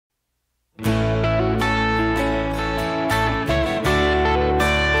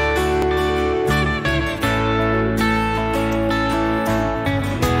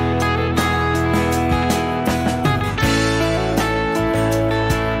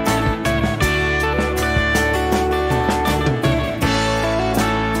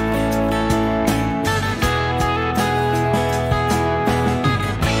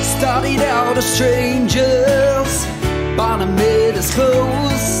were strangers, but I made us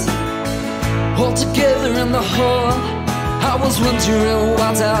close. All together in the hall, I was wondering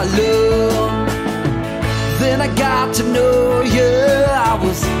what I learned. Then I got to know you, I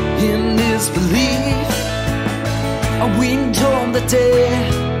was in disbelief. I went home that day,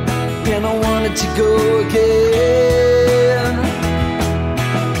 and I wanted to go again.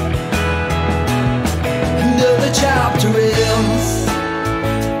 Another chapter ends,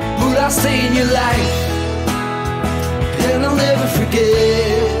 but I stay in your life, and I'll never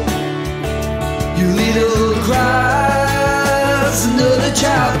forget your little cries. Another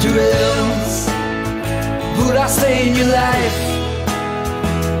chapter ends, but I stay in your life,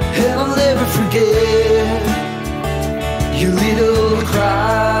 and I'll never forget your little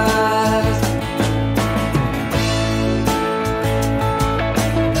cries.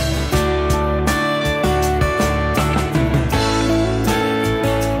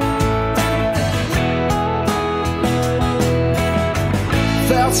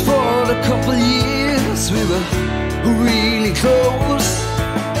 Fast forward a couple years, we were really close.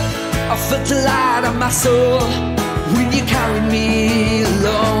 I felt the light of my soul when you carried me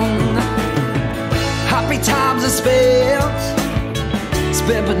along. Happy times I spent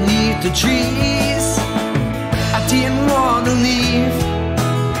beneath the trees. I didn't want to leave,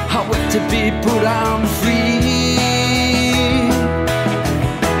 I went to be put on free.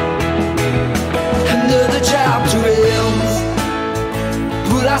 Another chapter ends,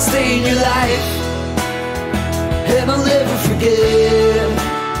 but I stay in your life, and I'll never forget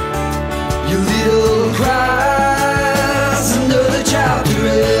your little cries. Another chapter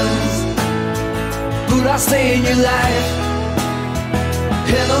ends, but I stay in your life,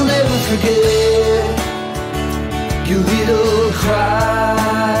 and I'll never forget your little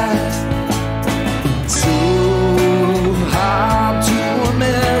cries. So hard to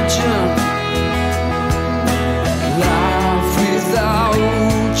imagine life without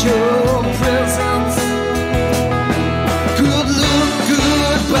your presence. Good luck,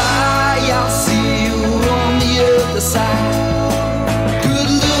 goodbye, I'll see you on the other side. Good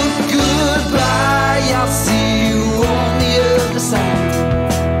luck, goodbye, I'll see you on the other side.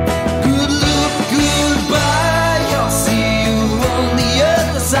 Good luck, goodbye, I'll see you on the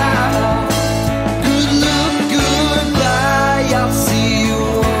other side. Good luck, goodbye, I'll see you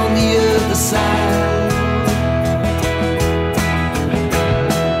on the other side.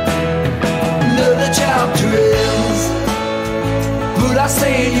 Another chapter ends, but I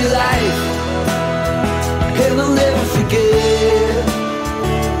stay in your life, and I'll never forget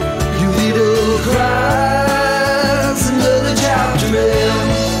your little cries. Another chapter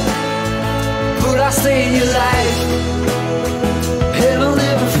ends, but I stay in your life, and I'll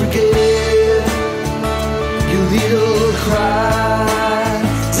never forget your little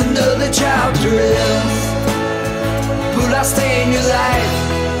cries. Another chapter ends, but I stay in your life,